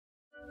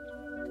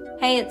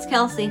Hey, it's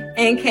Kelsey.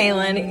 And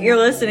Kaelynn. You're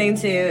listening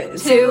to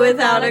Two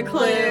Without a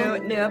Clue.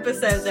 New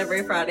episodes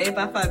every Friday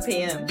by 5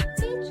 p.m.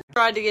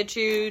 Tried to get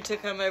you to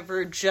come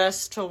over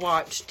just to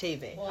watch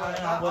TV. Well,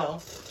 I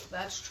will.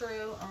 That's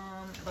true.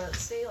 But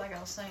see, like I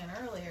was saying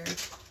earlier,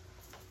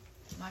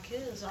 my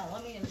kids don't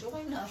let me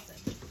enjoy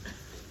nothing.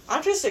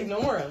 I just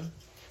ignore them.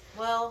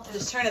 Well,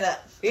 Just turn it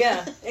up.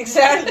 Yeah,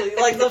 exactly.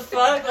 Like, the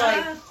fuck,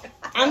 like,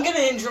 I'm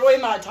gonna enjoy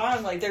my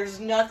time. Like, there's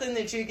nothing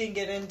that you can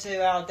get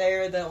into out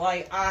there that,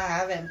 like, I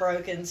haven't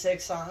broken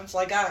 6 times.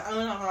 Like, I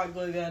own a hot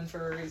glue gun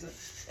for a reason.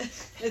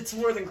 It's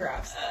more than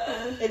crafts.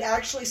 It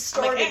actually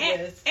started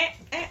with...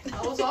 I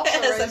was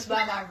also raised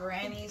by my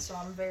granny, so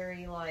I'm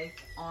very,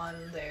 like, on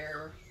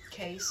their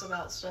case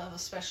about stuff,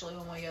 especially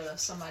when we go to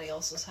somebody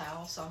else's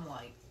house. I'm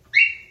like,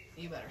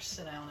 you better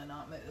sit down and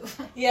not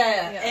move.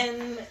 Yeah,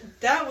 and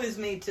that was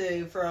me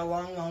too for a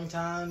long, long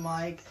time.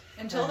 Like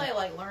until they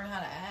like learn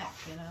how to act,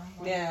 you know.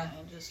 Like, yeah,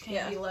 and just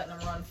can't be letting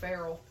them run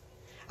feral.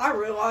 I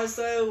realized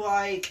though,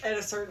 like at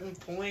a certain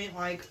point,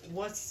 like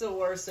what's the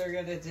worst they're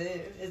gonna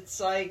do? It's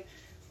like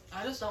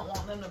I just don't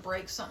want them to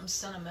break something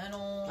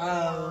sentimental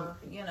or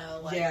you know,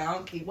 like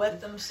I'll keep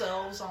wet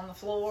themselves on the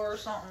floor or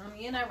something.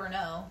 You never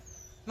know.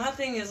 My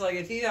thing is, like,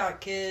 if you got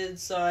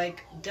kids,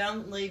 like,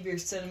 don't leave your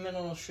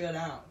sentimental shit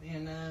out, you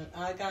know?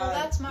 Well,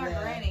 that's my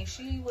granny.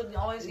 She would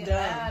always get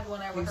mad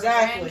whenever her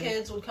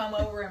grandkids would come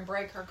over and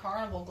break her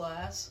carnival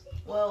glass.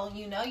 Well,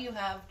 you know you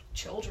have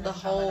children. The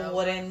whole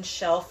wooden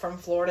shelf from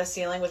floor to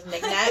ceiling with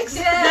knickknacks.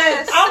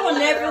 Yes! I will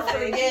never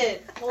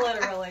forget.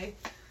 Literally.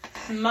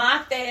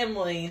 My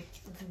family...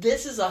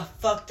 This is a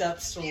fucked up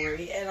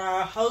story, and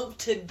I hope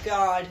to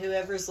God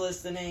whoever's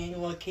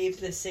listening will keep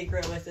this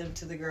secret with them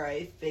to the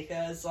grave,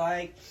 because,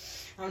 like,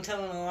 I'm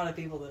telling a lot of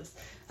people this.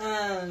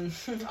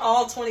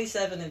 All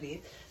 27 of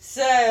you.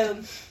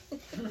 So,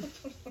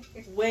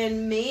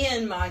 when me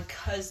and my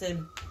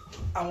cousin,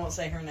 I won't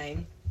say her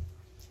name,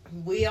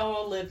 we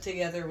all lived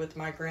together with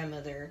my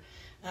grandmother,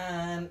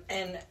 and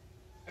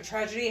a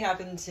tragedy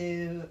happened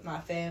to my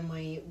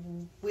family.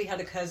 We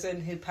had a cousin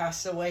who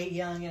passed away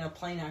young in a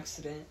plane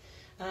accident.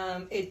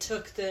 It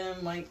took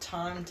them, like,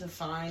 time to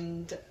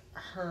find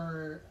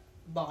her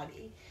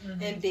body.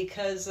 Mm-hmm. And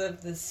because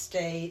of the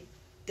state,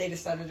 they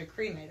decided to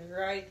cremate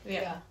her, right?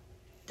 Yeah.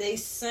 They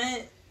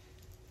sent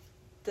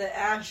the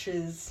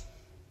ashes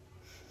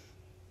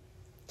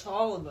to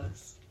all of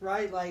us,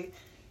 right? Like,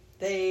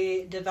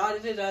 they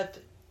divided it up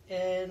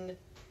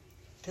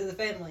to the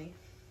family.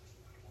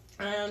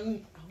 Oh my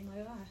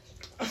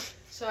gosh.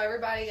 So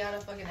everybody got a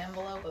fucking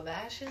envelope of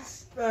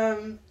ashes?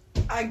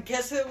 I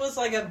guess it was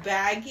like a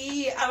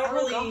baggie. I don't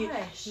really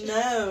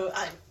know.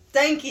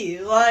 Thank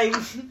you. Like,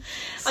 so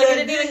I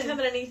didn't even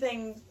come in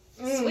anything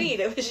sweet.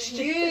 It was just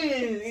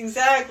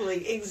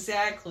exactly.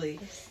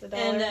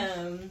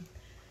 And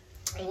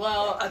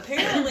well,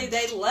 apparently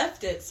they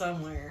left it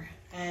somewhere,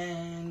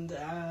 and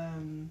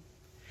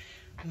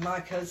my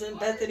cousin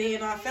Bethany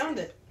and I found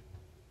it.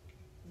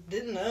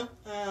 Didn't know.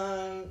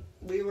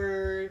 We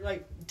were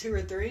like 2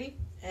 or 3,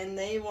 and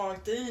they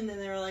walked in,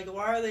 and they were like,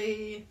 "Why are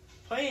they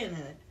playing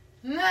it?"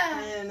 And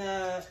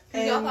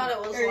y'all thought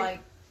it was like...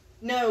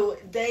 No,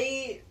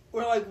 they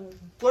were like,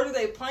 what are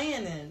they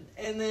playing in?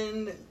 And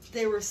then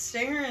they were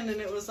staring, and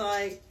it was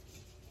like,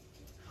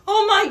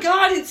 oh my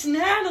God, it's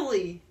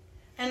Natalie!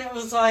 And it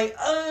was like,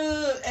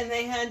 oh, and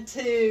they had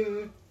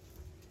to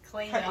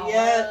clean it all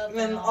up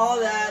and all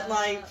that.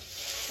 Like,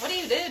 what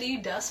do? Do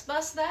you dust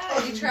bust that?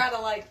 Or you try to,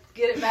 like,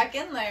 get it back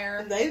in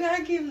there? They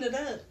vacuumed it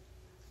up.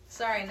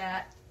 Sorry,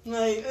 Nat.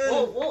 Like,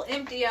 we'll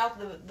empty out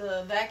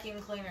the vacuum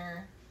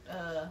cleaner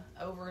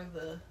over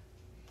the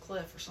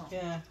cliff or something.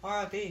 Yeah,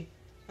 R.I.P.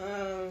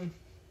 Oh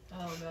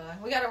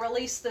God, we gotta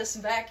release this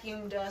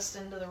vacuum dust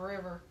into the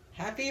river.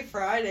 Happy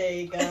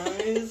Friday,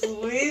 guys.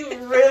 We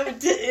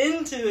ripped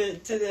into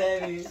it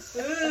today.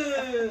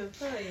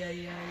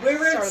 We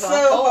ripped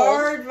so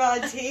hard my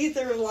teeth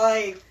are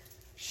like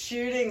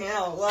shooting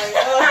out. Like,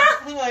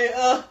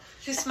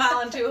 she's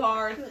smiling too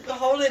hard.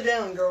 Hold it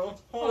down, girl.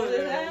 Hold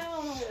it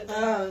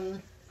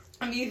down.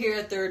 If you hear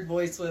a third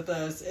voice with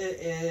us,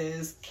 it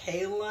is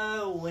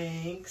Kaila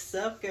Wink.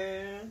 Sup,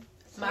 girl?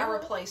 My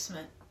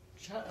replacement.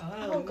 Shut up.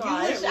 Oh,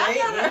 gosh.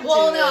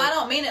 Well, no, I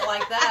don't mean it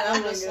like that.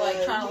 I'm just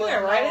like trying to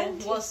let know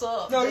what's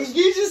up. No,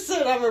 you just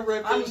said I'm a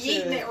rip. I'm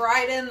eating it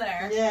right in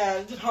there.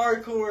 Yeah,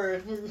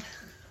 hardcore.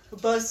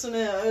 Busting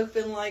it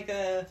open like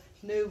a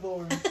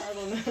newborn. I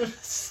don't know.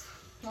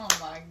 Oh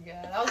my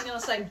God. I was going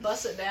to say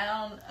bust it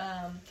down.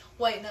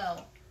 Wait,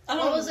 no.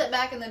 What was it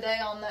back in the day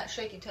on that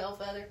shaky tail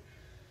feather?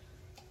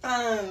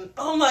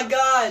 Oh my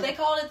God. They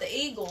called it the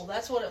eagle.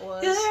 That's what it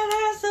was. Get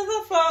that ass to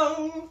the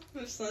phone.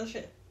 There's no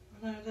shit.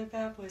 Where the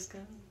bad boys go?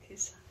 I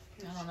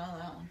don't know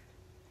that one.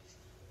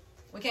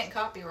 We can't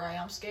copyright.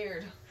 I'm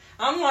scared.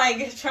 I'm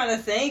like trying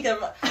to think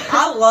of.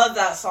 I love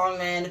that song,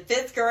 man.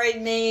 5th grade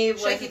me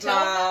with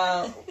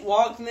my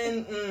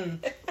Walkman.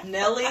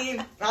 Nelly.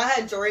 I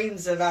had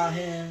dreams about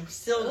him.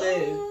 Still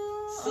do.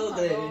 Still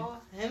do. God.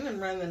 Him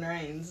and Roman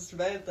Reigns.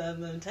 Both of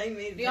them. Take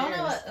me to Do y'all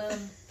know what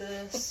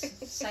the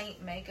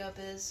Saint makeup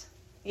is?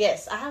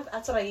 Yes, I have.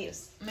 That's what I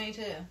use. Me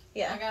too.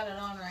 Yeah. I got it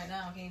on right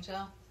now. Can you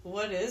tell?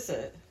 What is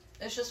it?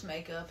 It's just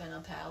makeup in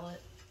a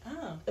palette.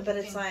 Oh. But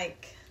it's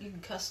like... You can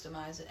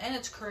customize it. And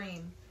it's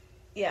cream.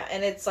 Yeah,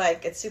 and it's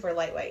like, it's super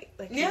lightweight.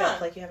 Like, you don't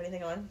feel like you have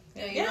anything on.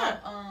 Yeah, you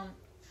don't,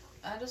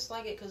 I just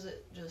like it because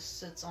it just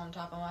sits on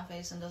top of my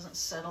face and doesn't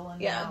settle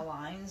into my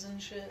lines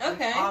and shit.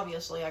 Okay. Like,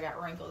 obviously, I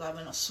got wrinkles. I've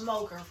been a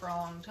smoker for a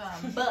long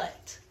time.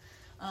 But,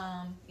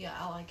 yeah,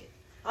 I like it.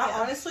 I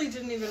honestly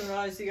didn't even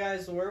realize you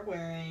guys were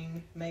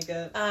wearing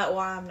makeup. Well,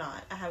 I'm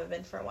not. I haven't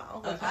been for a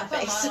while. Okay. I put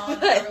face. mine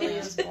on early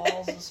as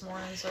balls this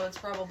morning, so it's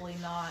probably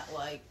not,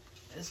 like,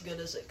 as good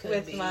as it could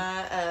be. With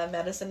my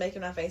medicine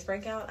making my face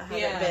break out, I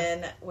haven't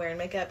been wearing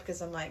makeup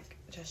because I'm, like,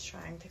 just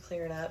trying to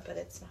clear it up, but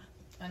it's not.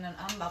 And then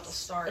I'm about to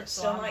start, It's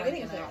so still I'm not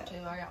breaking getting out,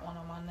 cleared too. I got one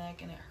on my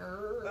neck, and it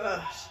hurts.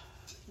 Ugh.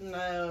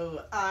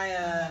 No,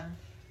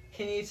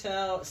 can you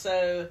tell?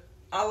 So,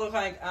 I look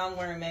like I'm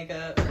wearing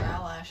makeup. Your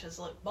eyelashes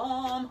look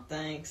bomb.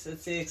 Thanks.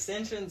 It's the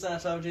extensions I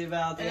told you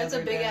about the And it's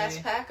other a big day. ass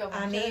pack of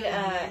them. I need, too.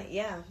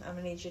 I'm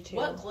gonna need you to.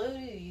 What glue do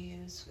you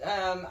use?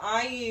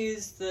 I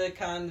use the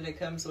kind that it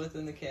comes with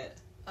in the kit.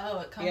 Oh,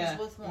 it comes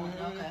with one.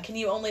 Mhm. Okay. Can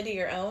you only do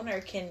your own,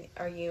 or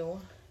are you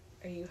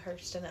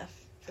first enough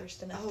Oh,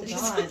 to God,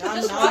 just I'm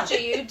Just not. watch a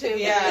YouTube video.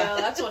 Yeah.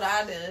 That's what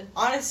I did.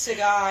 Honest to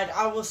God,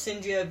 I will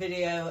send you a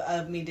video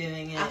of me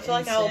doing it. I feel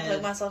like I will instead.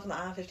 poke myself in the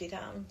eye 50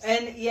 times.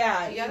 And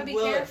yeah, You gotta be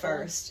will careful. at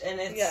first, and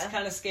it's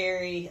kind of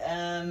scary.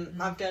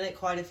 I've done it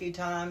quite a few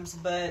times,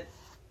 but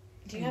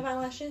Do you have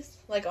eyelashes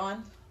like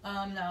on?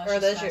 No, Or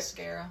it's those just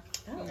mascara.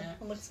 Oh, Yeah.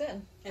 it looks good.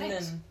 and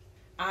Thanks. then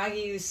I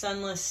use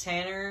sunless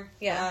tanner.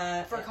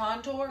 Yeah. For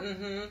contour?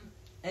 Mm-hmm.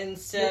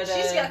 Instead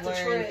She's of got the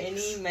wearing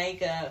tricks. any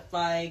makeup,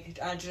 like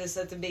I just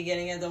at the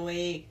beginning of the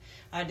week,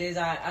 I do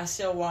that. I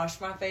still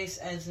wash my face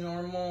as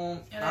normal.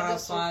 And it I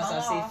just will apply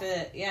as come I off. see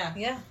fit. Yeah,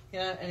 Yeah.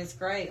 yeah, and it's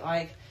great.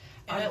 Like,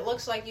 And it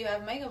looks like you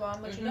have makeup on,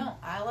 but you Mhm. don't.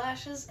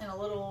 Eyelashes and a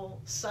little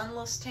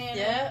sunless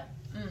tanner. yeah,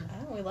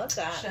 Oh, we love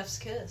that. Chef's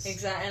kiss.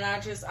 exactly. And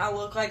I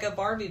look like a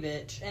Barbie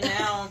bitch. And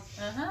now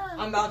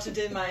I'm about to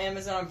do my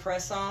Amazon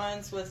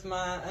press-ons with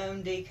my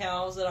own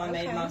decals that I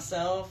made Okay.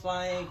 myself.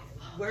 Like,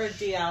 we're a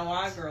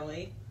DIY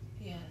girly.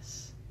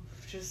 Yes.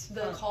 Just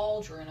The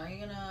cauldron. Are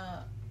you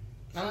gonna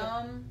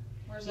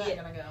where's that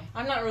gonna go?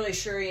 I'm not really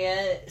sure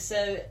yet.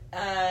 So,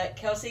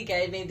 Kelsey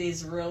gave me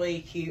these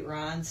really cute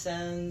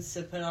rhinestones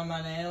to put on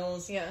my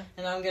nails. Yeah.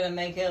 And I'm going to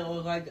make it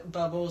look like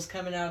bubbles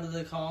coming out of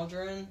the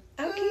cauldron.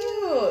 Oh,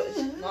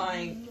 cute.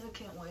 Like, I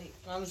can't wait.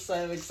 I'm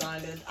so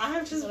excited. I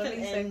have just That'll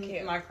been be so in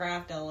cute. my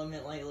craft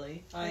element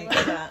lately. I Like,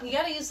 love that. You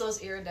gotta use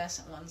those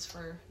iridescent ones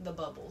for the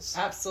bubbles.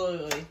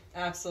 absolutely.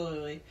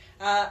 Absolutely.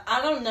 I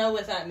don't know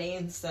what that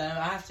means, though.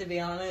 I have to be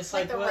honest. It's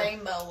like the what-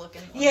 rainbow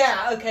looking ones.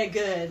 Yeah, okay,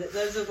 good.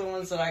 Those are the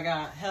ones that I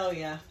got. Hell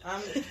yeah.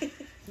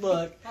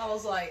 Look, I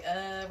was like,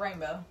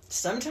 rainbow.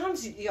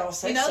 sometimes y'all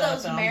say You know stuff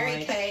those and I'm Mary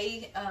like,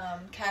 Kay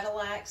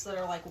Cadillacs that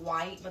are like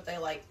white, but they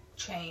like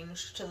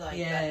change to like that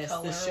yes,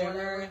 color the or shimmer.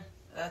 whatever?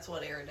 That's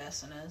what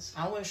iridescent is.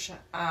 I wish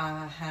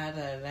I had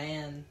a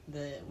van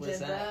that was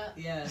Did that?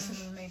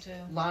 Yes. Me too.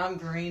 Lime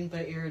green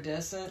but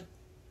iridescent.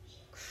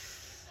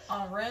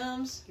 On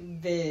rims?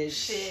 Bitch.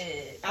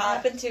 Shit. I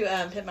happen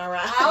to put my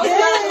right. I was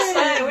about to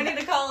Yay! say, we need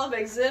to call up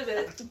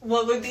Exhibit.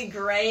 What would be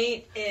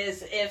great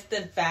is if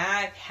the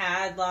back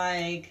had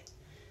like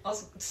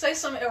Say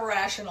some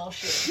irrational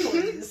shit,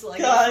 please. Like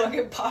God. a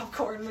fucking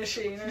popcorn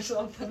machine or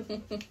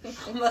something.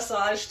 A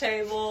massage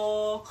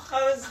table.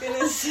 I was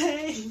gonna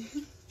say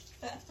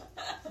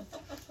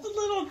a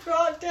little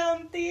drop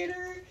down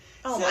theater.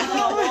 Oh So- my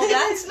Oh, well,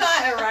 that's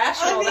not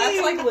irrational. I mean-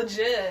 That's like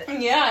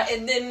legit. Yeah,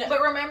 and then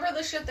But remember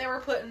the shit they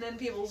were putting in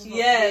people's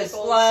yes,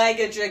 vehicles? like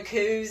a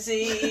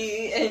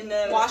jacuzzi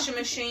and Washing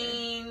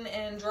machine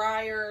and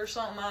dryer or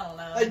something. I don't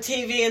know. a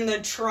TV in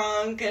the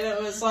trunk, and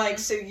it was like,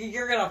 so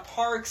you're gonna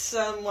park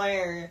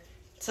somewhere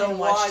to And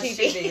watch watch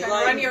TV. TV. And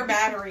Like, run your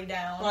battery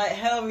down. like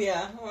hell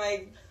yeah.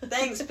 Like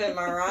thanks, Pit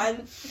My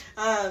Ride.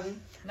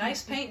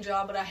 Nice paint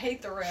job, but I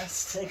hate the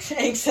rest.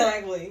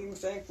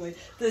 Exactly.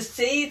 The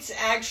seats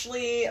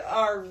actually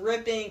are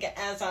ripping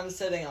as I'm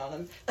sitting on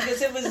them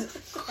because it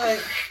was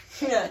like,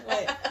 yeah,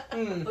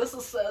 like, This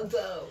is so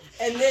dope.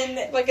 and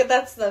then Like, if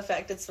that's the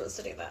effect, it's supposed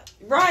to do that.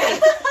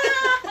 right,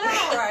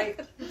 All right.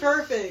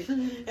 perfect,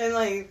 and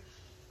like,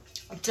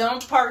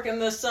 don't park in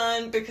the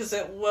sun because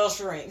it will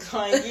shrink.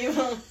 Like you,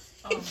 Oh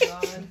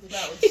god,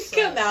 that would You suck.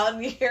 come out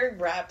and your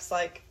wraps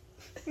like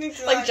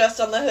exactly. just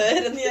on the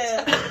hood. And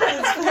Yeah,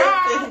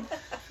 it's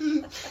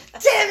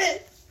perfect. Damn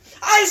it,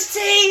 iced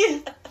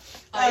tea.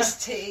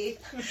 Iced tea.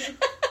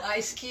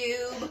 Ice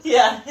cube.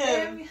 Yeah,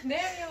 Damn, him.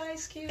 damn you,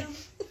 Ice Cube.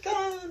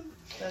 God,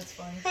 That's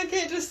funny. I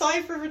can't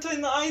decipher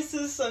between the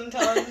ices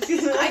sometimes.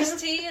 You know? Ice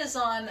T is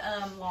on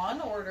Law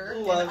and Order,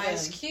 Love and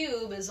Ice him.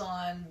 Cube is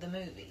on the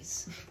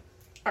movies.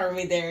 Are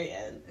we there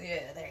yet?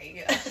 Yeah, there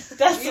you go.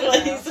 That's You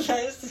what know. he's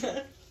supposed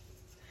to.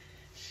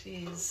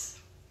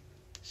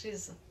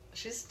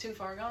 She's too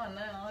far gone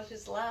now.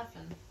 She's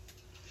laughing.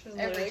 She's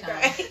Every literally time.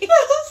 crying.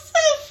 That was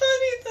so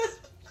funny.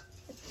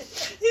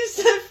 You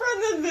said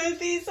from the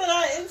movies that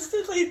I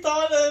instantly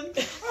thought of.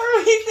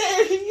 Are we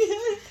there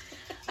yet?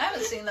 I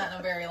haven't seen that in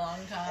a very long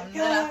time. And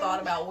then I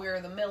thought about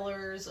We're the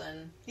Millers,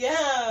 and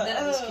yeah, then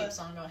it just keeps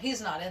on going.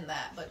 He's not in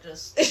that, but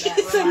just that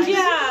reminds,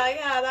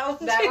 that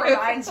one that too.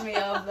 reminds me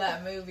of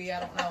that movie. I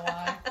don't know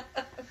why.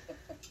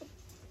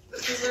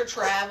 Because they're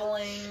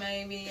traveling,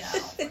 maybe. I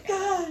don't forget.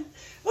 God.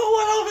 But what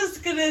I was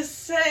gonna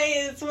say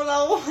is what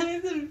I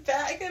wanted the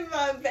back of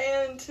my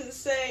band to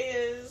say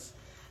is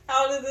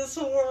out of this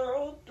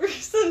world or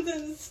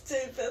something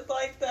stupid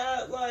like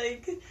that,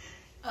 like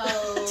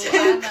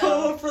too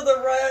cool for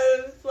the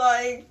road,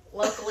 like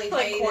locally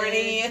like hated.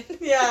 corny.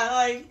 Yeah,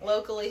 like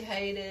Locally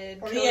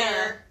hated.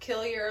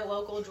 Kill your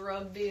local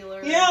drug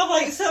dealer. yeah,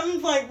 like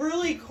something like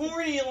really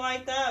corny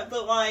like that,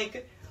 but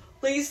like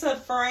Lisa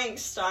Frank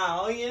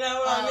style, you know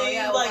what I mean?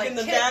 Yeah, like like in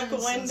the back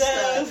kittens and window.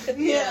 stuff.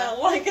 Yeah,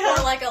 like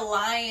or like a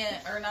lion,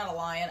 or not a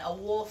lion, a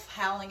wolf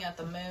howling at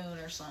the moon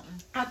or something.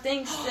 I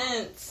think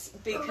since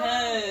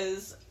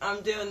because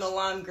I'm doing the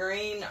lime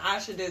green, I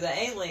should do the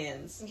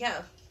aliens.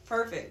 Yeah,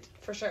 Perfect.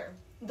 for sure.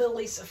 The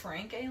Lisa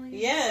Frank alien?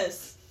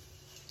 Yes.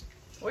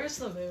 Where's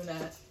the moon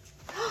at?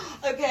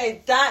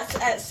 Okay, that's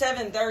at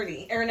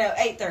 7:30 or no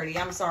 8:30.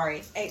 I'm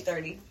sorry,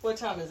 8:30. What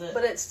time is it?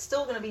 But it's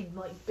still gonna be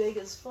like big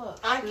as fuck.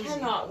 I Crazy.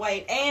 cannot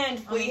wait.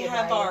 And we get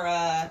have ready. our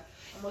I'm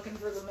looking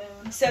for the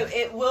moon. so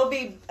it will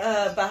be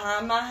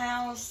behind my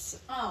house.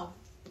 Oh.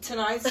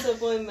 Tonight's the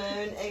blue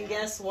moon, and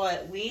guess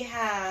what? We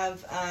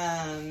have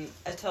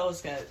a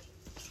telescope.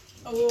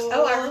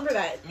 Oh, I remember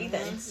that.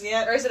 Ethan's.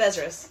 Yep. Or is it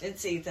Ezra's?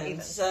 It's Ethan's.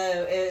 Ethan's.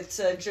 So it's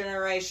a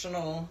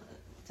generational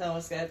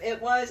telescope.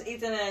 It was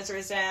Ethan and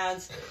Ezra's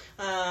dad's.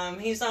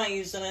 He's not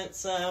using it,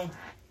 so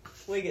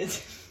we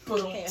get.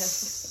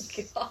 Yes.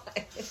 God.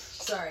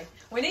 Sorry.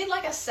 We need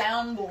like a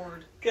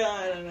soundboard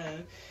God, I don't know.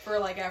 for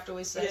like after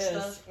we say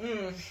stuff.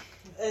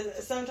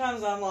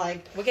 Sometimes I'm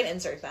like, We can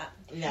insert that.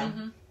 yeah,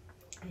 Mm-hmm.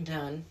 I'm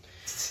done.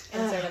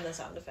 Insert in the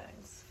sound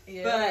effects.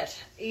 Yeah. But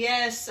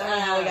yes, I don't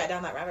know how we got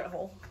down that rabbit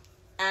hole.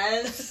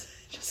 as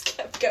Just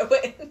kept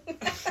going.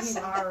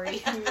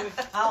 Sorry.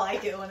 I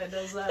like it when it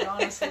does that,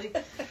 honestly.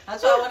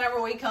 That's why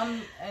whenever we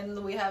come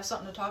and we have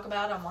something to talk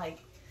about, I'm like,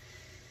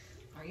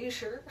 are you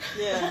sure?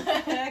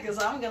 Yeah. Because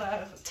I'm going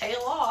to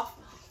tail off.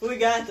 we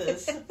got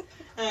this.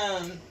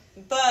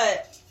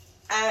 But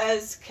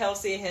as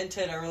Kelsey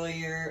hinted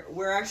earlier,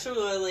 we're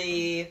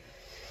actually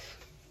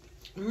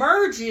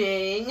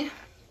merging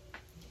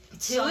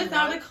to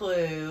Without a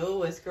Clue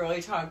with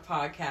Girlie Talk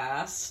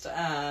Podcast.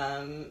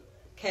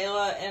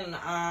 Kaila and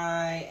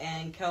I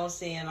and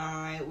Kelsey and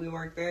I, we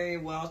work very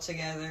well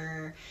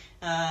together,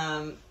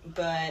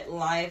 but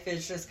life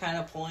is just kind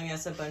of pulling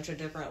us a bunch of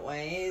different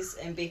ways,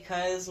 and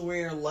because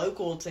we're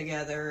local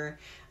together,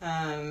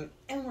 and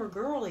we're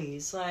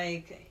girlies,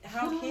 like,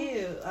 how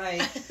cute,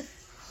 like,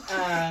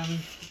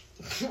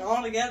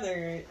 all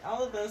together,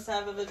 all of us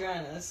have a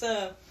vagina,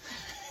 so...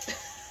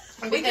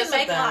 We can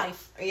make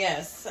life.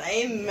 Yes,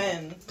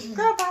 amen.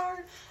 Girl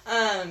power.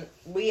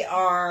 We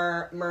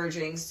are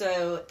merging.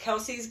 So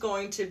Kelsey's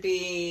going to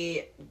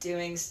be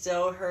doing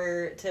still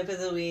her tip of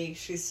the week.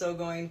 She's still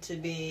going to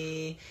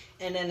be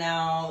in and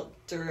out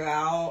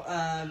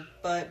throughout.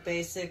 But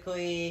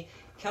basically,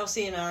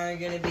 Kelsey and I are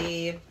going to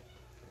be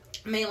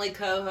mainly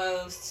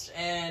co-hosts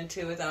and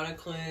Two Without a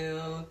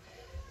Clue.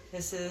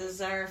 This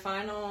is our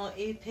final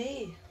EP.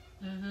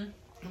 Mm-hmm.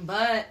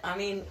 But, I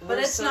mean... But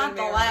it's not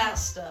the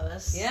last of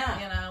us. Yeah.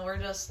 You know, we're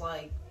just,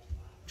 like,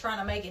 trying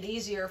to make it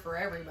easier for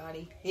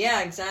everybody. Yeah,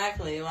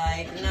 exactly.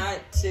 Like, not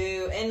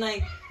to... And,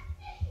 like,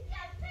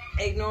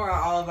 ignore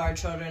all of our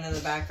children in the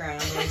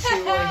background, which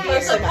you will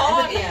hear.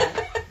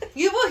 Yeah.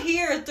 You will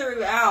hear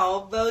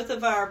throughout both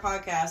of our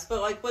podcasts.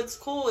 But, like, what's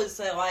cool is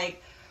that,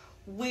 like,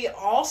 we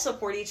all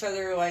support each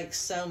other, like,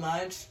 so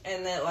much.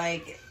 And that,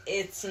 like,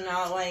 it's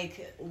not,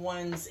 like,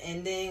 one's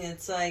ending.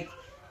 It's, like...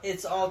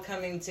 It's all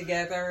coming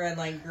together and,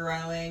 like,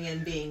 growing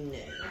and being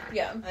new.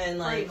 Yeah. And,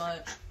 like, Pretty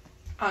much.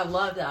 I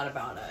love that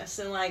about us.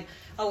 And, like,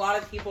 a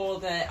lot of people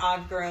that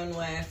I've grown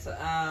with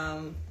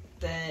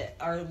that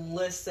are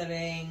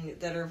listening,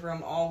 that are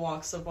from all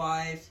walks of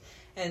life.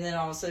 And then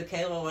also,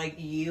 Kaila, like,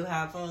 you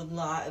have a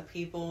lot of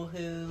people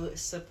who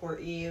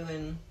support you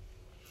and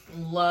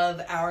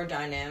love our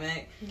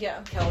dynamic.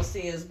 Yeah.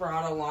 Kelsey has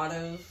brought a lot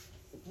of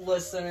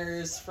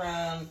listeners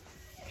from...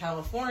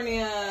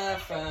 California,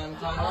 from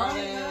Colorado.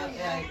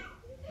 Yeah.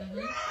 Mm-hmm.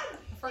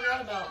 I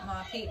forgot about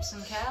my peeps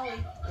in Cali.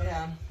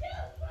 Yeah.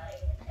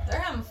 They're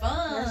having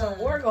fun. There's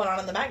a war going on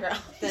in the background.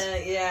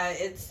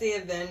 It's the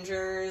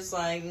Avengers,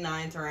 like,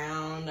 9th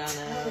round. I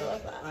know. I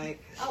love that.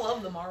 Like, I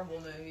love the Marvel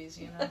movies,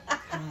 you know.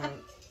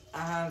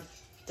 I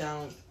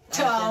don't.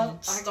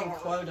 Don't I can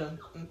quote them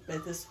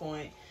at this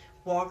point.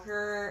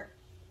 Walker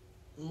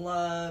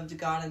loved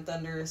God and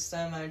Thunder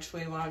so much,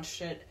 we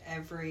watched it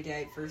every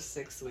day for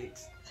 6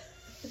 weeks.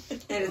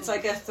 And it's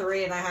like a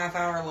 3.5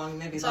 hour long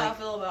movie. That's how I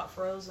feel about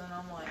Frozen.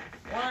 I'm like,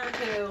 1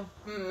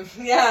 or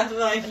 2. Yeah,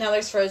 like... And now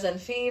there's Frozen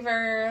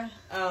Fever.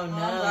 Oh, no.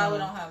 I'm glad we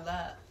don't have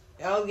that.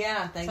 Oh,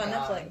 yeah, thank It's on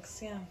God.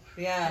 Netflix, yeah.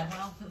 Yeah.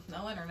 Well,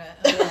 no internet.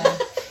 Yeah.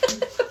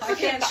 I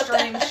can't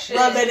stream shit.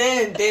 Rub it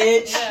in,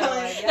 bitch. Yeah,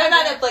 like, No,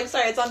 not Netflix,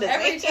 sorry, it's on Disney.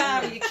 Every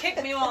time you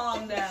kick me while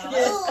I'm down.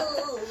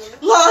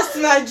 Lost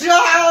my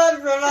job.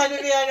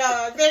 Reminded me I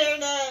know my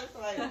internet.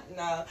 Like,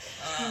 no.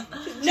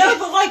 No,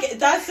 but like,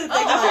 that's the thing.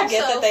 Oh, I like,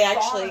 forget Also that they farm.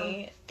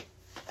 actually...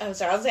 Oh,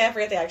 sorry, I was saying I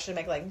forget they actually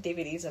make, like,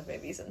 DVDs of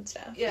movies and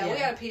stuff. Yeah, we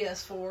Yeah. got a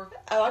PS4.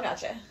 Oh, I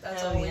gotcha.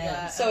 That's Oh, all we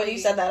yeah. got. So And when you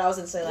we- said that, I was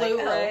instantly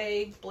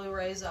like,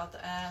 Blu-rays out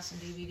the ass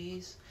and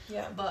DVDs.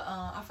 Yeah. But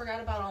I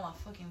forgot about all my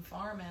fucking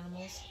farm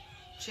animals.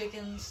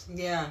 Chickens,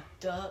 yeah,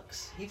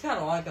 ducks. you got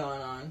a lot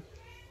going on.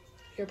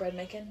 your bread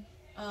making?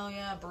 Oh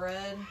yeah,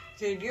 bread.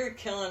 Dude, you're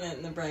killing it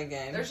in the bread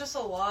game. There's just a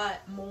lot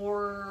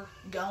more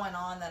going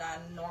on than I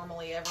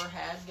normally ever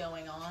had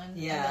going on.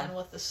 Yeah. And then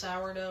with the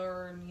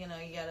sourdough, you know,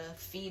 you gotta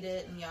feed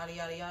it and yada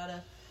yada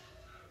yada.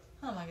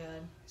 Oh my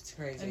god. It's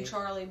crazy. And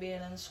Charlie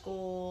being in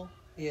school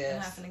and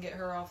Yes. having to get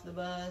her off the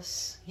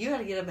bus. You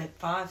gotta get up at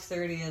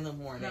 5:30 in the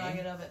morning. Now I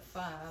get up at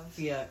 5.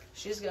 Yuck.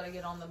 She's got to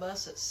get on the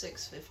bus at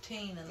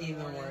 6:15 in the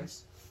Even morning.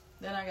 worse.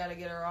 Then I got to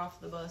get her off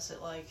the bus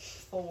at like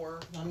 4.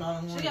 I'm not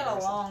a She morning got a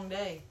person. long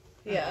day.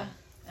 Yeah.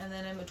 And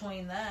then in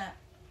between that,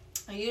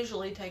 I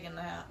usually take a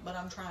nap, but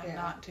I'm trying Yeah.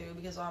 not to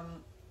because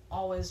I'm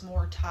always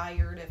more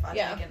tired if I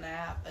Yeah. take a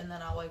nap, and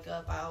then I wake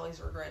up, I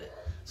always regret it.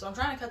 So I'm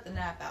trying to cut the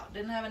nap out.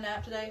 Didn't have a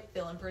nap today,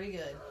 feeling pretty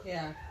good.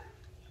 Yeah.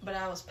 But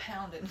I was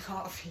pounding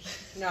coffee.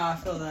 No, I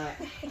feel that.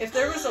 If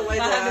there was a way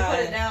I that had to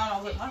put it down. I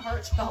was like, my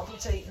heart's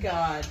palpitating.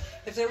 God,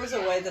 if there was a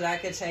way that I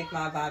could take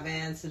my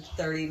Vyvanse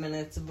 30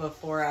 minutes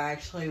before I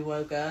actually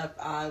woke up,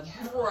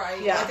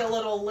 Right. Yeah. Like a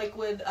little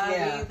liquid IV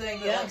Yeah.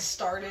 thing that Yeah. like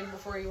started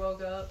before you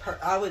woke up.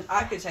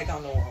 I could take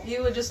on the world.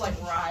 You would just like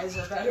rise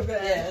up out of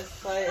bed.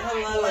 Yes. Like,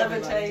 hello,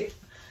 everybody. Levitate.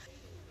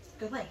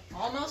 Good play.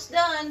 Almost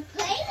done.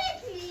 Play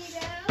with me,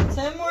 though.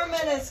 10 more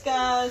minutes,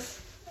 guys.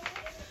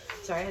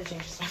 Sorry, I had to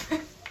change the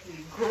stopper.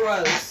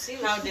 Gross. He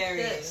was How dare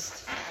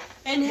pissed. you?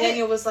 And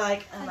Daniel was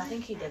like, I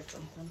think he did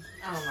something.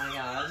 Oh my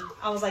god.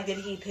 I was like, did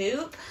he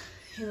poop?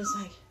 He was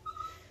like...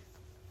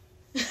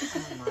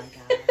 Oh my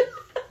god.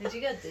 Did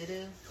you get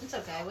doo-doo? It's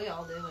okay. We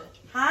all do it.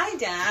 Hi,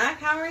 Dak.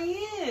 How are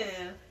you?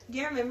 Do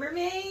you remember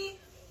me?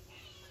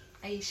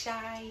 Are you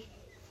shy?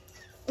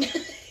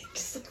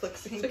 Just like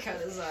looks He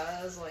cut his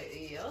eyes like,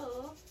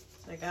 yo.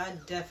 Like, I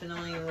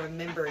definitely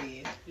remember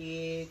you.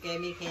 You gave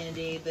me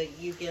candy, but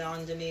you get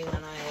on to me when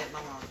I hit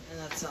my mom, and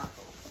that's not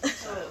cool.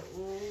 So,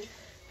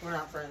 we're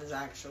not friends,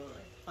 actually.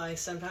 Like,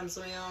 sometimes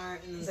we are,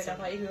 and then He's like, I thought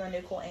sometimes, you were a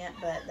new cool aunt,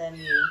 but then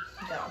you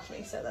got off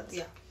me, so that's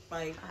Yeah.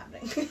 like, not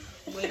happening.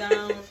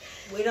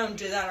 we don't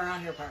do that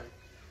around here, partner.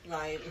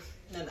 Like,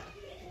 no.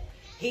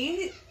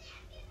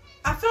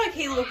 I feel like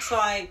he looks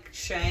like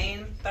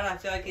Shane, but I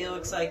feel like he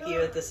looks like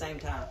you at the same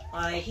time.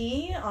 Like,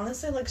 He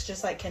honestly looks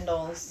just like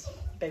Kendall's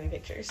baby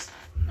pictures.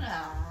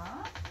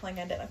 Aww. Like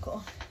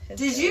identical.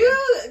 It's did so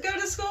you go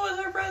to school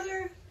with her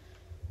brother?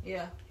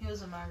 Yeah, he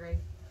was in my grade.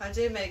 I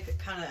do make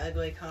kind of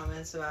ugly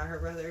comments about her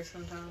brother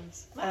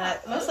sometimes.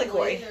 Mostly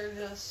Corey. They're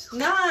just...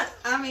 Not,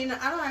 I mean,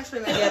 I don't actually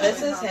make Yeah, this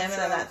ugly is him comments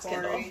and about that's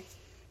Corey.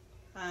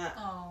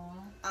 Aww.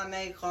 I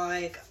make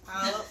like,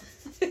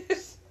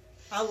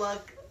 I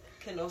love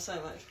Kendall so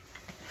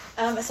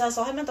much. So I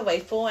saw him at the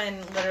wave pool and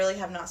literally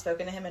have not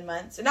spoken to him in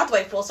months. Not the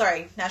wave pool,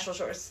 sorry, Nashville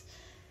Shores.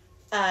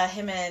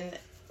 Him and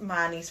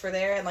my niece were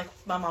there, and like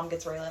my mom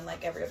gets Raylan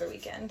like every other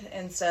weekend,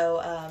 and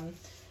so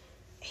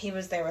he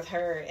was there with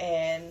her,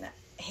 and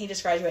he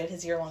just graduated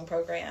his year-long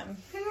program.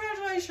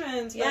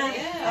 Congratulations. Yeah. buddy.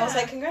 I was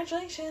like,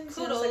 congratulations.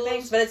 And I was like, Kudos.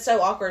 thanks. But it's so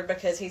awkward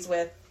because he's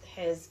with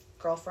his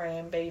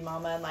girlfriend, baby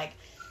mama, and like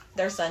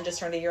their son just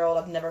turned a year old.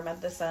 I've never met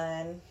the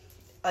son.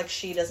 Like,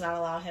 she does not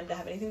allow him to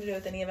have anything to do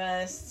with any of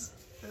us.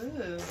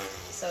 Ooh.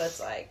 So it's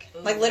like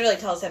literally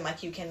tells him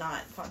like, you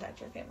cannot contact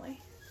your family.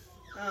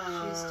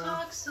 She's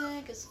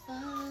toxic as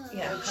fuck.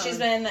 Yeah,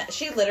 Okay.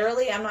 she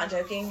literally, I'm not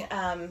joking,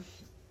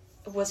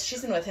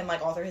 she's been with him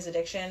like all through his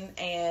addiction,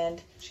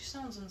 and She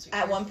sounds insecure.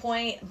 at one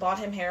point bought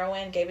him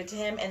heroin, gave it to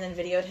him, and then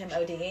videoed him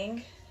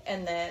ODing,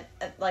 and then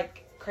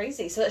like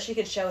crazy, so that she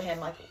could show him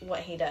like what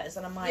he does.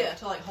 And I'm like, Yeah,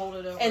 to like hold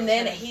it over. and his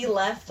then head. he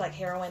left like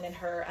heroin in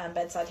her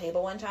bedside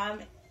table one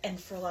time, and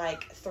for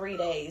like 3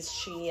 days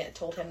she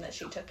told him that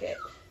she took it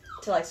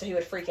to like, so he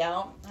would freak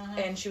out.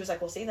 And she was like,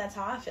 well, see, that's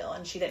how I feel,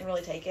 and she didn't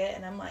really take it.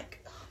 And I'm like,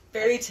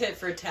 Very tit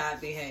for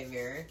tat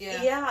behavior.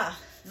 Yeah.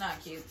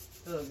 Not cute.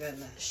 Oh,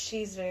 goodness.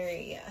 she's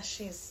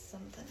she's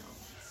something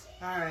else.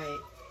 Alright.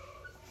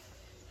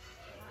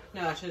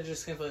 No, I should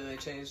just completely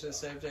change the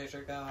subject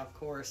or go off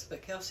course.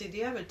 But Kelsey, do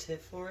you have a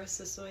tip for us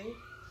this week?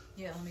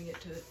 Yeah, let me get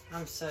to it.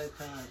 I'm so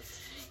pumped.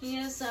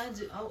 Yes, I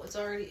do. Oh,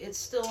 it's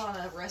still on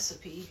a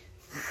recipe.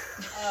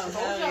 Oh,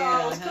 Told y'all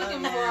I was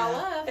cooking before I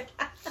left.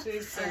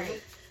 She's so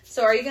Alright.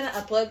 So are you gonna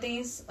upload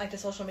these like to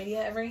social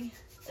media or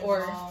If you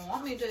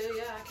want me to,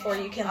 yeah, I can. or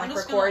you can I'm like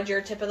just record gonna-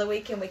 your tip of the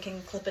week and we can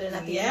clip it in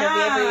at the yeah, end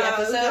of every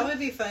episode? that would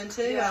be fun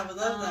too. Yeah, I would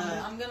love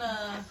that. I'm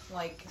gonna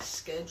like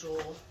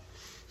schedule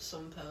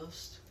some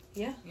post.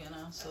 Yeah. You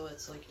know, so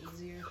it's like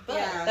easier. But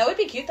Yeah. That would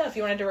be cute though if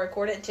you wanted to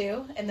record it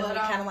too, and then But, we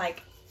kind of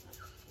like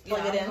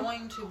plug it in. I'm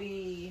going to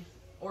be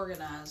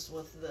organized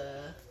with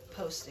the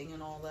posting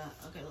and all that.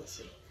 Okay, let's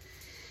see.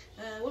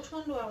 Which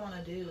one do I want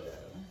to do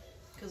though?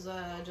 Because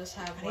I just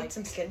have I need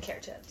some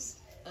skincare tips.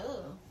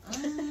 Oh.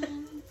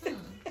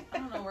 I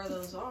don't know where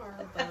those are,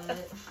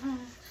 but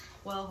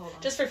well, hold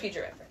on. Just for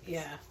future reference.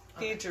 Yeah.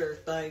 Future,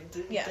 like,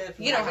 yeah.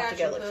 definitely. You don't have to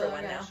go you, look Pooh, for I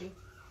one got now. you.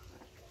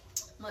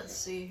 Let's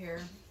see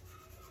here.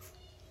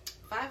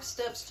 5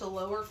 steps to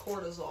lower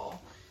cortisol.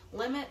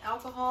 Limit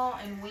alcohol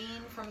and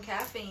wean from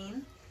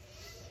caffeine.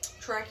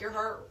 Track your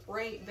heart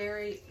rate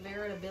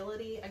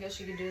variability. I guess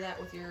you could do that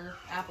with your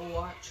Apple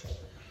Watch.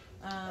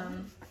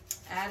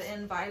 Add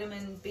in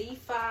vitamin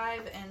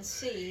B5 and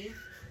C.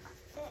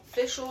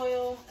 Fish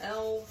oil,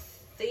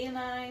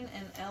 L-theanine,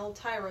 and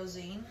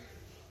L-tyrosine.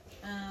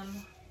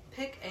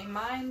 Pick a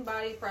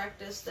mind-body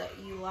practice that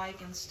you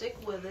like and stick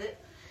with it.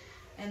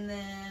 And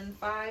then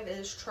 5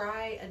 is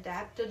try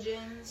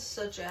adaptogens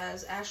such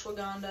as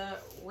ashwagandha,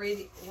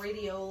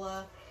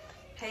 rhodiola,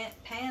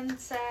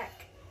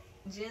 pansak,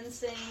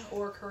 ginseng,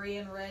 or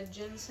Korean red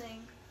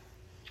ginseng.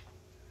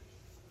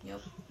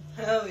 Yep.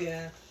 Hell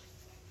yeah.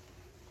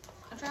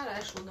 I tried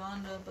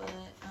ashwagandha, but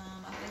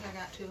I think I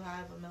got too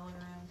high of a milligram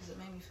because it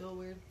made me feel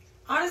weird.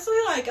 Honestly,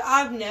 like,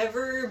 I've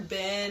never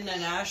been an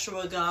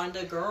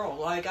ashwagandha girl.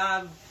 Like,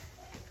 I've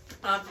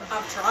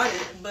tried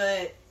it,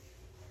 but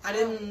I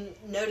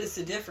didn't notice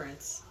a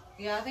difference.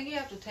 Yeah, I think you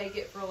have to take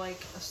it for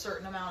like a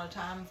certain amount of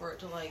time for it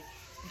to like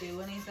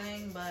do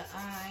anything, but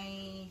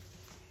I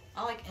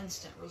like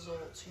instant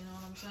results, you know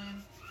what I'm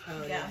saying?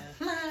 Oh, Yeah.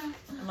 yeah.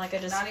 I'm like,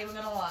 Not even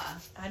gonna lie.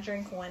 I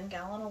drink 1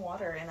 gallon of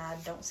water and I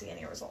don't see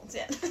any results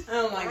yet.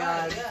 Oh, my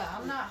God. Yeah,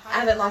 I'm not I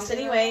haven't lost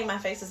any hydrated weight, at my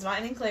face is not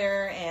any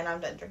clearer, and I'm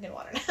done drinking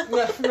water now.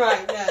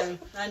 Right, no.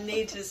 I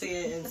need to see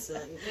it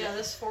instant. all. Yeah,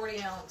 this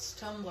 40-ounce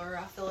tumbler,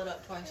 I fill it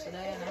up twice a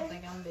day, and I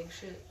think I'm big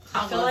shit.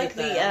 I feel love like it,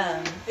 the,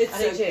 though. It's I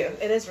so do too. cute.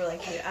 It is really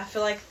cute. I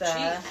feel like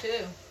the Cheap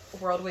too.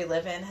 world we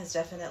live in has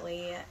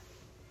definitely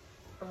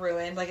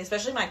ruined, like,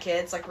 especially my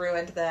kids, like,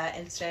 ruined the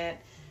instant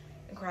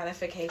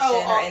gratification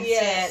or instant,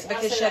 yes.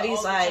 because I say that Chevy's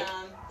all the like,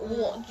 time.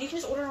 well, you can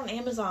just order on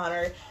Amazon,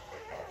 or,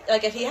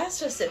 like, if he has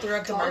to sit through a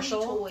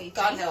commercial, Toy.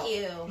 God Thank help.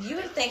 you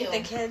would think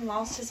Thank the you. kid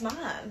lost his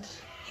mind.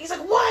 He's like,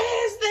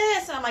 what is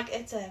this? And I'm like,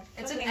 it's an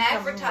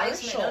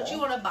advertisement. Don't you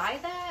want to buy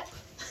that?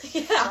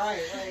 Yeah.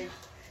 Right,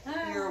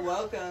 like, you're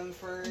welcome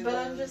for But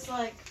I'm just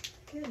like,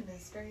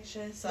 goodness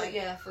gracious. But Like,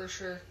 yeah, for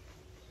sure.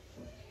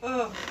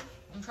 Oh,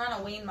 I'm trying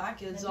to wean my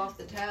kids off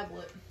the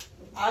tablet.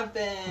 I've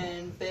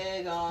been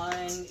big on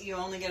you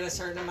only get a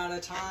certain amount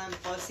of time,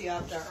 plus you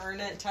have to earn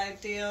it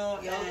type deal,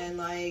 Yep. and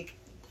like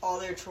all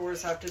their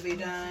chores have to be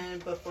done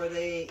before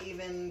they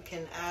even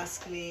can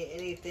ask me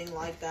anything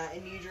like that.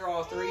 And you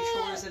draw 3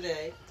 chores a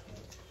day.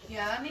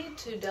 Yeah, I need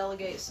to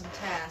delegate some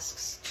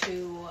tasks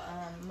to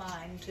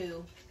mine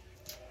too.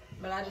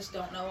 But I just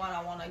don't know what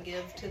I want to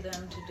give to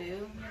them to do.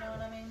 You know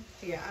what I mean?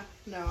 Yeah,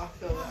 no, I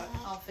feel that.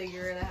 I'll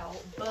figure it out.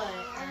 But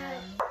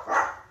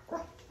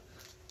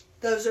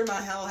Those are my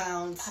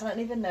hellhounds. I don't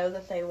even know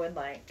that they would,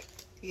 like,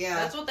 Yeah.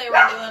 that's what they were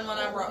doing when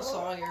I brought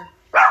Sawyer.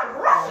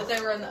 But they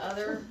were in the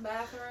other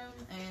bathroom,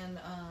 and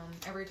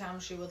every time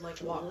she would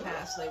like walk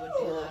past, they would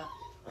do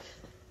that.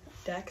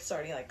 Dak's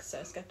already, like,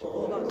 so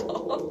skeptical about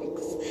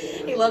dogs.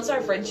 He loves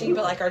our Frenchie,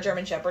 but, like, our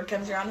German Shepherd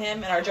comes around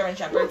him, and our German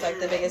Shepherd's, like,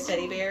 the biggest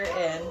teddy bear,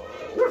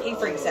 and he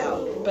freaks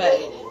out. But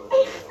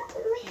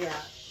Yeah.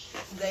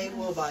 They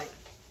will bite.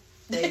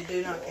 They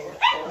do not care.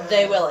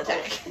 they will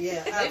attack.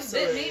 Yeah, They've bit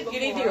absolutely. me before. You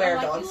need to wear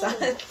I'm dog like, "Ooh."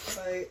 signs.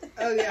 Like,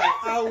 oh yeah,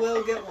 I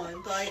will get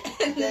one. Like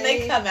And then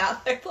they come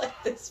out, they're,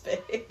 like, this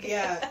big.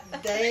 Yeah,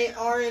 they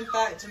are in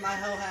fact my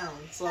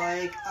hellhounds.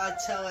 Like I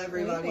tell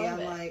everybody, love I'm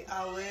it. like,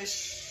 I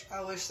wish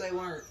they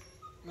weren't.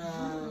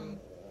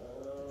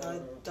 I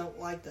don't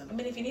like I them.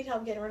 mean, if you need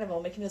help getting rid of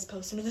them, we can just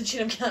post them to the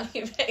Cheatham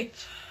County page.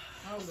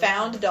 Oh, God.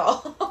 Found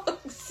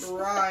dogs.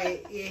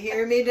 Right, you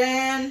hear me,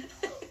 Dan?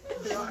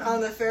 On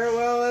the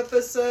farewell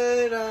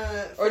episode,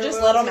 Or just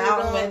farewell let them to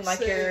out your when, dogs, like,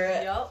 too. you're...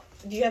 Yup.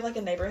 Do you have, like,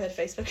 a neighborhood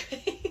Facebook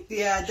page?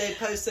 Yeah, they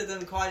posted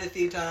them quite a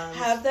few times.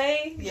 Have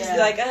they? Just Yeah. be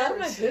like, I don't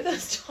know who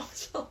those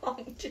dogs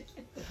belong to.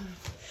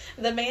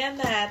 The man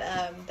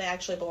that they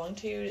actually belong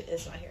to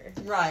is not here.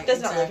 Right,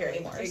 Does not live here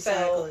anymore, so-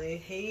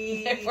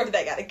 Exactly. Therefore,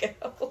 they gotta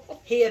go.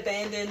 He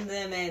abandoned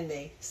them and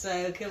me.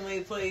 So can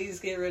we please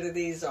get rid of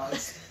these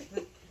dogs?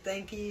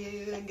 Thank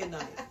you and good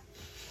night.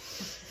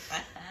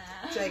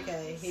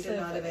 JK, he So did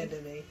not funny.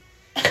 abandon me.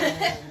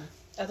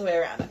 Other way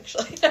around,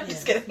 actually. I'm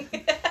just Yeah.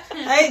 kidding.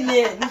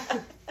 Amen.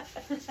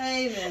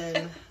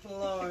 Amen.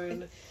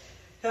 Lord.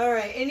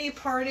 Alright, any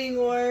parting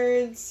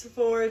words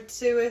for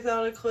Two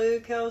Without a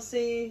Clue,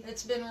 Kelsey?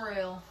 It's been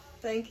real.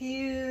 Thank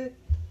you.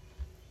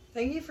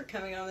 Thank you for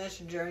coming on this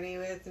journey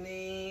with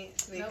me.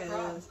 No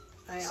problem.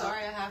 Because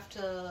Sorry I have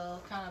to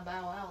kind of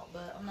bow out,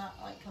 but I'm not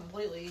like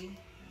completely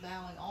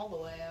bowing all the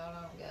way out,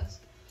 I don't guess.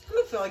 I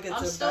don't feel like it's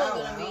I'm a still bow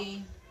going out. to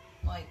be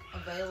like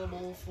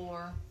available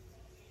for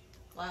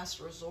last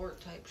resort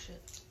type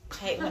shit.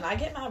 Hey, when I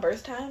get my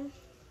birth time,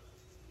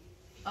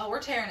 Oh,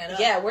 we're tearing it up.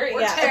 Yeah, we're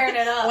tearing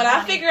it up. When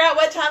honey. I figure out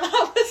what time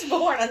I was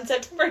born on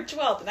September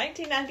 12th,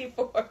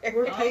 1994.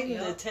 We're painting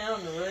yeah. the town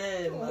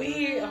red. Mother.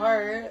 We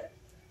are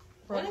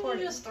What did recording.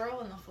 he just throw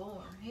on the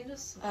floor? He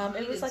just.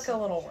 It was like a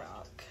little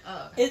rock.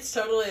 Oh, okay. It's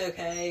totally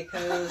okay,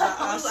 because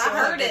I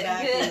heard it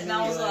hit, and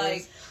I was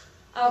like,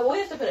 Well, we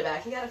have to put it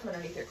back. You got it from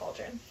underneath your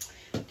cauldron.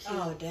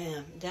 oh,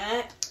 damn.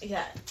 That,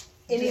 Yeah.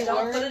 any don't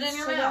words put it in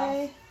your today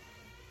mouth.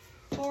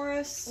 for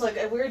us? Look,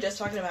 we were just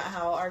talking about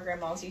how our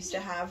grandmas used to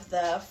have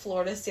the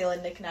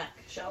floor-to-ceiling knick-knack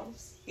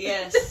shelves.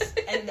 Yes,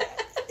 and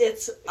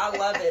I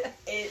love it.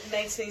 It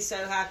makes me so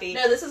happy.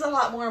 No, this is a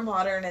lot more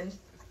modern and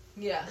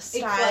yeah,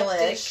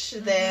 stylish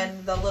eclectic.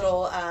 than the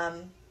little,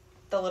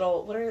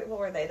 what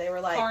were they? They were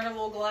like,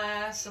 Carnival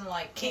glass and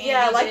like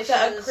candy like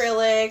dishes. the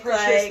acrylic,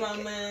 Precious like,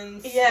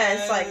 moments.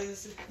 yes,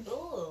 those.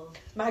 Ugh.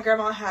 my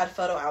grandma had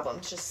photo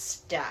albums just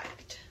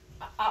stacked.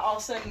 I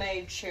also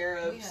made We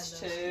cherubs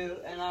had those. too,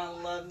 and I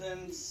love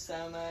them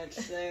so much.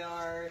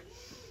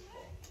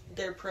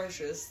 They're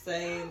precious.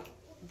 They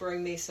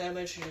bring me so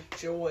much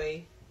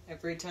joy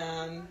every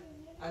time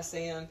I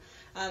see them.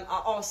 I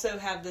also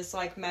have this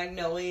like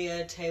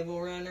magnolia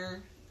table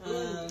runner.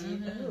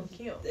 Ooh,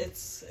 cute.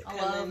 It's I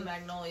love coming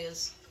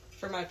magnolias.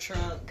 for my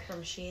trunk.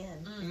 From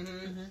Shein.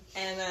 Mm-hmm.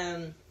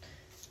 And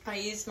I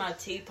use my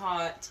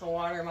teapot to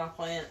water my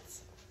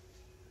plants.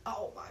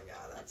 Oh my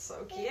god, that's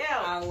so cute.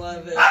 I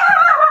love it.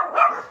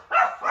 Oh,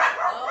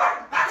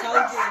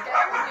 Told you.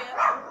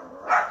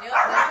 Yep,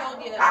 they told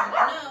you.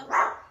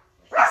 No.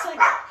 It's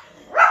like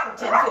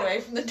 10 feet away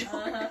from the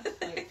door. Uh-huh.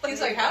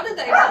 He's like, how did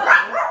they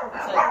know?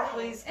 It's like,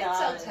 please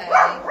God. It's okay.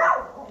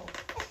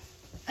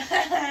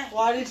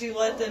 Why did you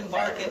let them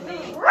bark at me?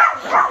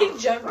 He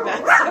jumped back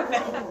so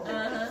fast.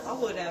 Uh-huh. I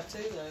would have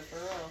too, though, for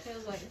real. He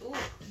was like, ooh.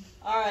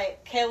 All right,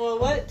 Kayla,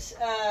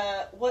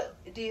 what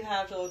do you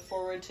have to look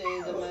forward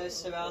to the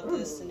most about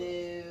this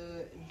new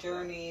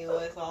journey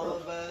with all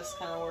of us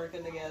kind of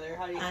working together?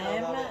 How do you feel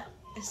about it?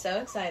 I'm so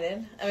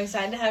excited. I'm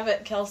excited to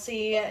have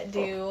Kelsey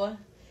do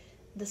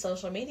the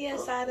social media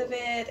side of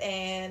it,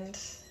 and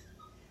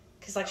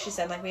because like she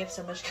said, like we have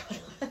so much going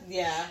on.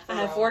 Yeah. I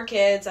have 4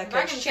 kids. I If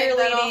I coach can take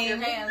that off your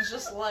cheerleading. hands,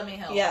 just let me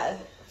help. Yeah.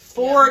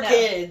 4 no.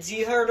 kids.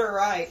 You heard her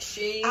right.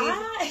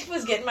 I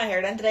was getting my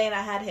hair done today, and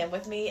I had him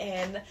with me,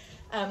 and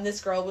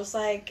this girl was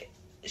like,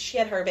 she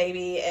had her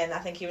baby, and I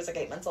think he was like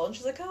 8 months old, and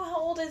she's like, oh, how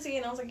old is he?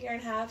 And I was like,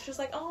 1.5 years. She was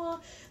like,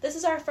 oh, this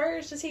is our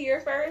first. Is he your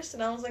first?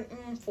 And I was like,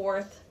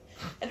 4th.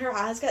 And her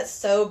eyes got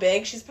so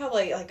big. She's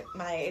probably like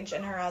my age,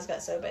 and her eyes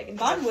got so big. And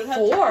she's Mine like, would have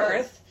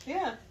 4th?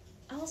 Yeah.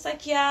 I was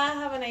like, yeah, I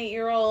have an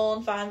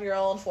 8-year-old,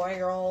 5-year-old,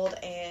 4-year-old,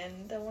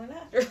 and a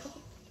 1.5-year-old.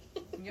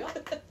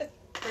 Yep.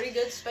 Pretty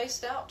good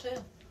spaced out, too.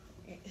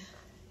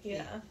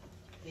 Yeah.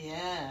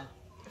 Yeah.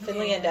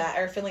 Finley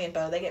and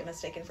Bo, they get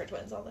mistaken for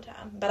twins all the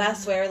time. But I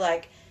swear,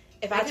 like,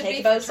 if I could take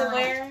be Bo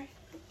fraternal.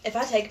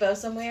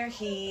 somewhere,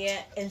 he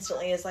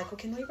instantly is like, well,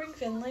 can we bring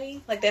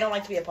Finley? Like, they don't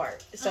like to be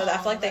apart. So I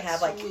feel like they that's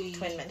have, like, sweet.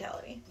 twin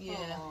mentality. Yeah.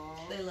 Aw.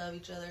 They love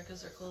each other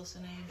because they're close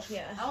in age.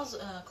 Yeah. I was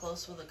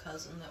close with a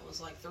cousin that was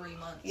like 3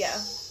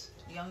 months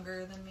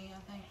younger than me,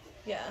 I think.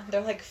 Yeah.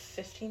 They're, like,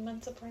 15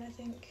 months apart, I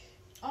think.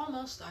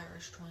 Almost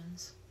Irish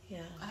twins. Yeah.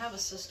 I have a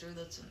sister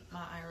that's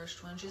my Irish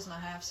twin. She's my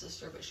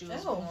half-sister, but she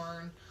was Oh.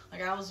 born...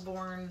 Like, I was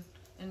born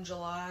in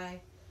July.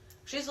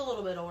 She's a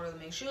little bit older than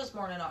me. She was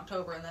born in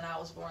October, and then I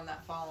was born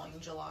that following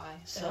July.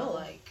 So, Oh.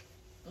 like,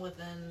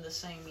 within the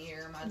same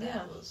year, my dad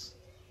Yeah. was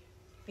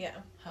Yeah.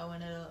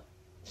 hoeing it up.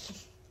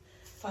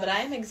 But I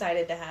am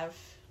excited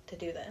to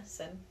do this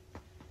and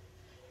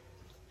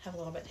have a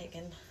little bit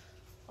taken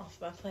off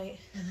my plate.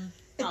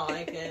 I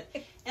like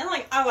it. And,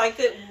 like, I like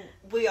that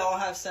we all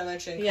have so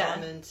much in Yeah.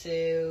 common,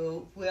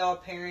 too. We all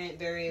parent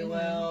very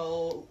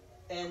well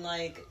and,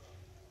 like,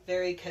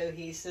 very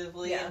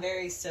cohesively Yeah. and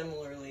very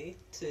similarly,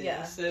 too.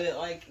 Yeah. So it,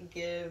 like,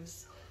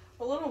 gives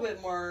a little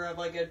bit more of,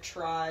 like, a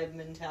tribe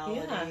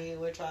mentality,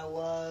 which I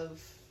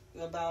love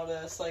about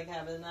us, like,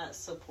 having that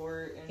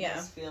support and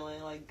just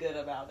feeling, like, good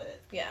about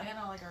it. Yeah. And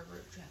I like our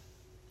group chat.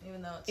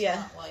 Even though it's Yeah.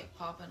 not, like,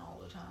 popping all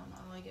the time.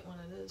 I like it when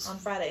it is. On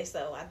Fridays,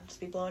 though, I'd just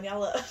be blowing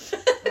y'all up.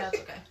 That's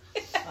okay.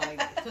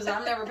 Like, Because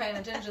I'm never paying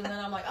attention, then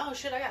I'm like, oh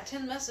shit, I got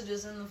 10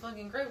 messages in the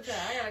fucking group chat.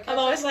 I gotta catch I'm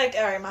always up. like,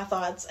 all right, my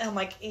thoughts, and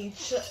like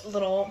each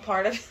little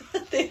part of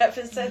the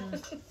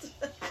episode.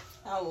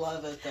 I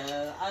love it,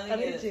 though. I think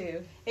I do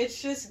too.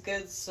 it's just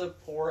good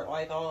support,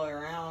 like, all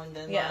around.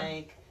 And, Yeah.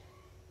 like,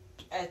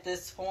 at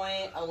this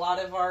point, a lot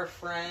of our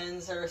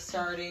friends are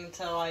starting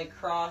to, like,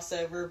 cross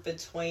over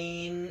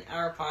between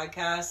our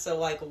podcasts. So,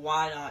 like,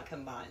 why not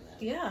combine them?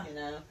 Yeah. You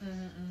know?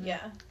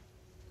 Yeah.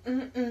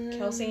 Mm-mm.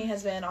 Kelsey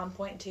has been on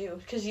point too,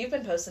 because you've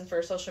been posting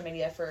for social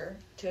media for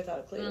Two Without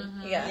a Clue.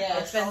 Yeah,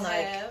 Yes. it's been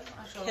like, I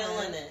shall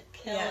Killing have. it.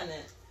 Killing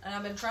it. And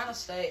I've been trying to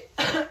stay,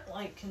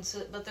 like,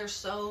 but there's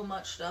so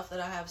much stuff that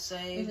I have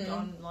saved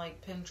on,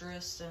 like,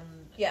 Pinterest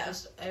and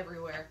just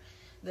everywhere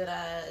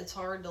that it's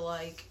hard to,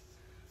 like,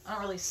 I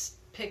don't really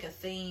pick a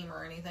theme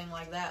or anything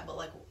like that, but,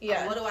 like,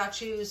 what do I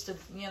choose to,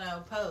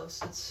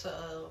 post? It's,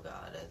 oh,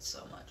 God, it's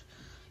so much.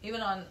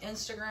 Even on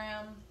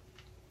Instagram,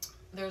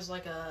 there's,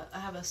 like, I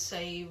have a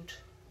saved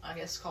I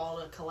guess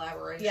called a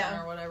collaboration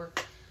or whatever,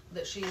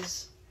 that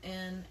she's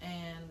in,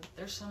 and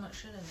there's so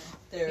much shit in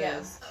there. There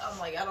is. I'm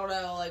like, I don't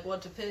know, like,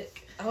 what to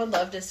pick. I would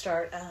love to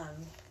start,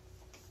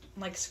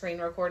 like, screen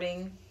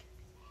recording,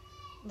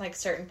 like,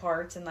 certain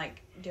parts and,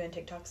 like, doing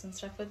TikToks and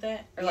stuff with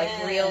it. Or, like,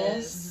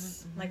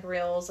 reels. Mm-hmm. Like,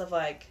 reels of,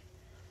 like...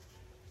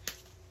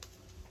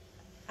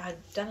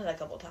 I've done it a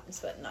couple times,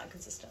 but not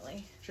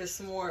consistently.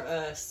 Just more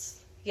us.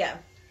 Yeah.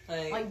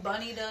 Like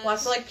Bunny does? Well, I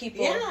feel like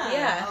people...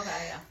 Yeah.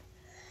 Okay, yeah.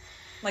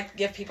 Like,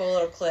 give people a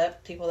little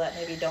clip, people that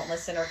maybe don't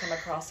listen or come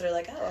across it are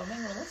like, oh, I'm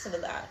going to listen to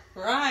that.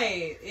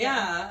 Right.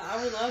 Yeah.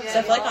 I would love So I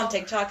that. feel like on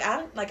TikTok,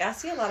 I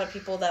see a lot of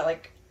people that,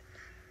 like,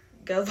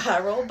 go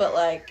viral, but,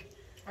 like...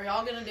 Are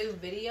y'all going to do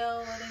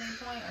video at any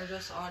point, or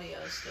just audio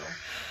still?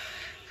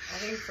 I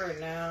think for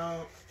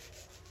now...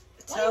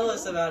 Tell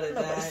us about it,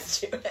 Dad.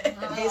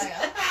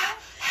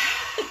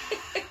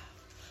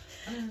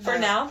 For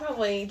now,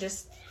 probably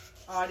just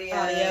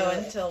audio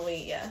until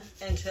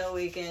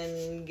we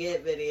can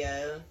get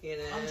video, you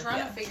know. I'm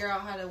trying to figure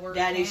out how to work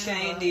Daddy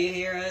Shane, do you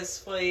hear us,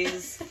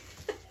 please?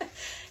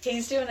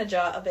 He's doing a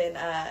job in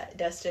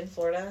Destin,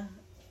 Florida,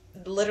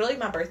 literally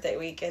my birthday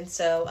week, and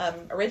so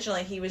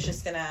originally he was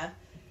just gonna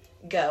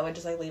go and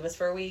just like leave us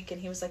for a week,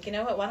 and he was like, you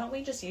know what, why don't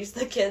we just use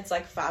the kids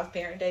like 5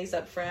 parent days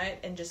up front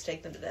and just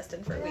take them to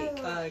Destin for a week.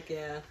 Fuck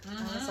yeah.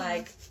 I was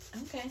like,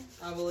 okay,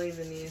 I believe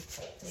in you.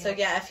 So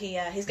yeah, if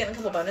he's getting a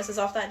couple bonuses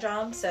off that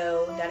job,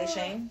 so Daddy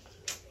Shane,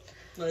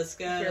 let's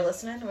go. If you're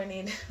listening, we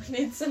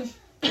need some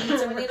we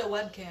need a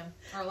webcam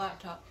or a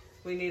laptop.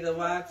 We need a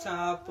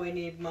laptop, we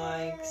need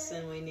mics,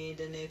 and we need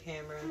a new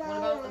camera. What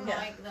about the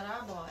mic that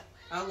I bought?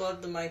 I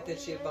love the mic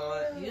that you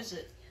bought. Use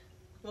it.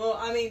 Well,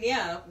 I mean,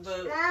 yeah,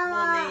 but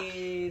we'll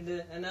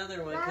need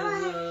another one,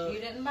 because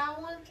you didn't buy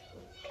one?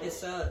 It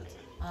sucked.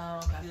 Oh,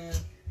 okay. Yeah.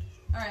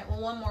 Alright,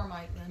 well, one more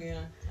mic then.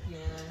 Yeah.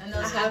 And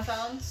those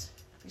headphones?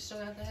 You still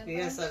got the headphones?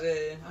 Yes, I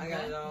do. I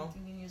got it all.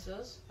 You can use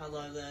those. I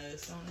love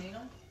those. Don't need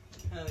them?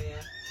 Oh,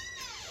 yeah.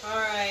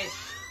 Alright.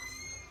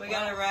 We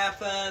gotta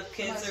wrap up.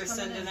 Kids are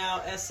sending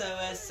out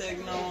SOS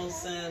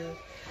signals, and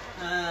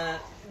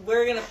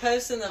we're gonna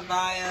post in the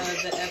bio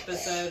of the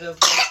episode of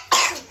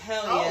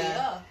Hell yeah. Oh,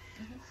 yeah.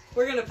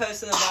 We're going to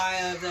post in the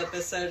bio of the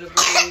episode of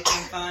where you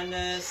can find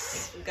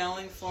us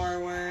going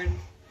forward,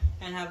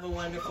 and have a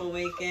wonderful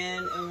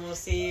weekend, and we'll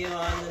see you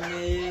on the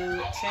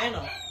new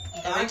channel.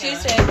 Every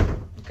Tuesday.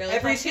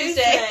 Every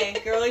Tuesday.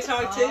 Girlie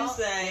Talk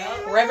Tuesday.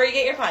 Yep. Wherever you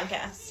get your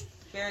podcasts.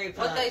 Very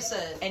fun. What they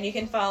said. And you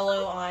can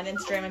follow on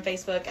Instagram and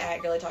Facebook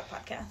at Girlie Talk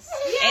Podcast.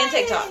 Yay! And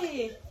TikTok.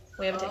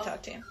 We have a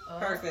TikTok too.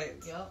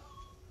 Perfect. Yep.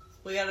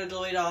 We got to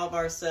delete all of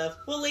our stuff.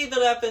 We'll leave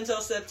it up until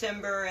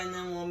September, and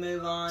then we'll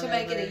move on. To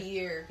make it a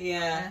year.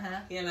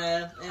 Yeah. You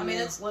know. I mean,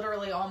 it's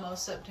literally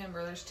almost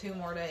September. There's 2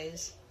 more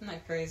days. Isn't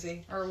that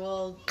crazy? Or,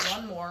 well,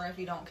 1 more if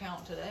you don't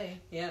count today.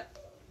 Yep.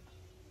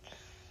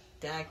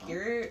 Dak,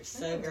 you're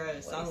so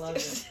gross. I love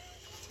it.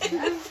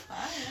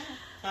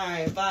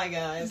 Alright, bye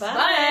guys.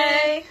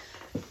 Bye.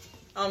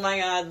 Oh my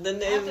god, the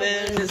new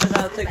moon is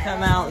about to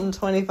come out in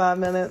 25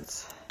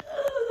 minutes.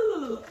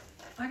 Ooh,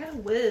 I gotta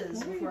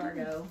whiz before I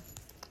go.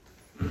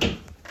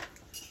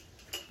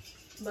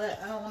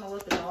 But I don't want to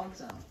let the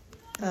dogs out.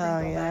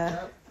 Oh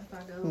yeah. If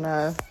I go.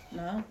 No.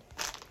 No?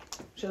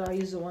 Should I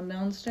use the one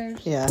downstairs?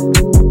 Yeah.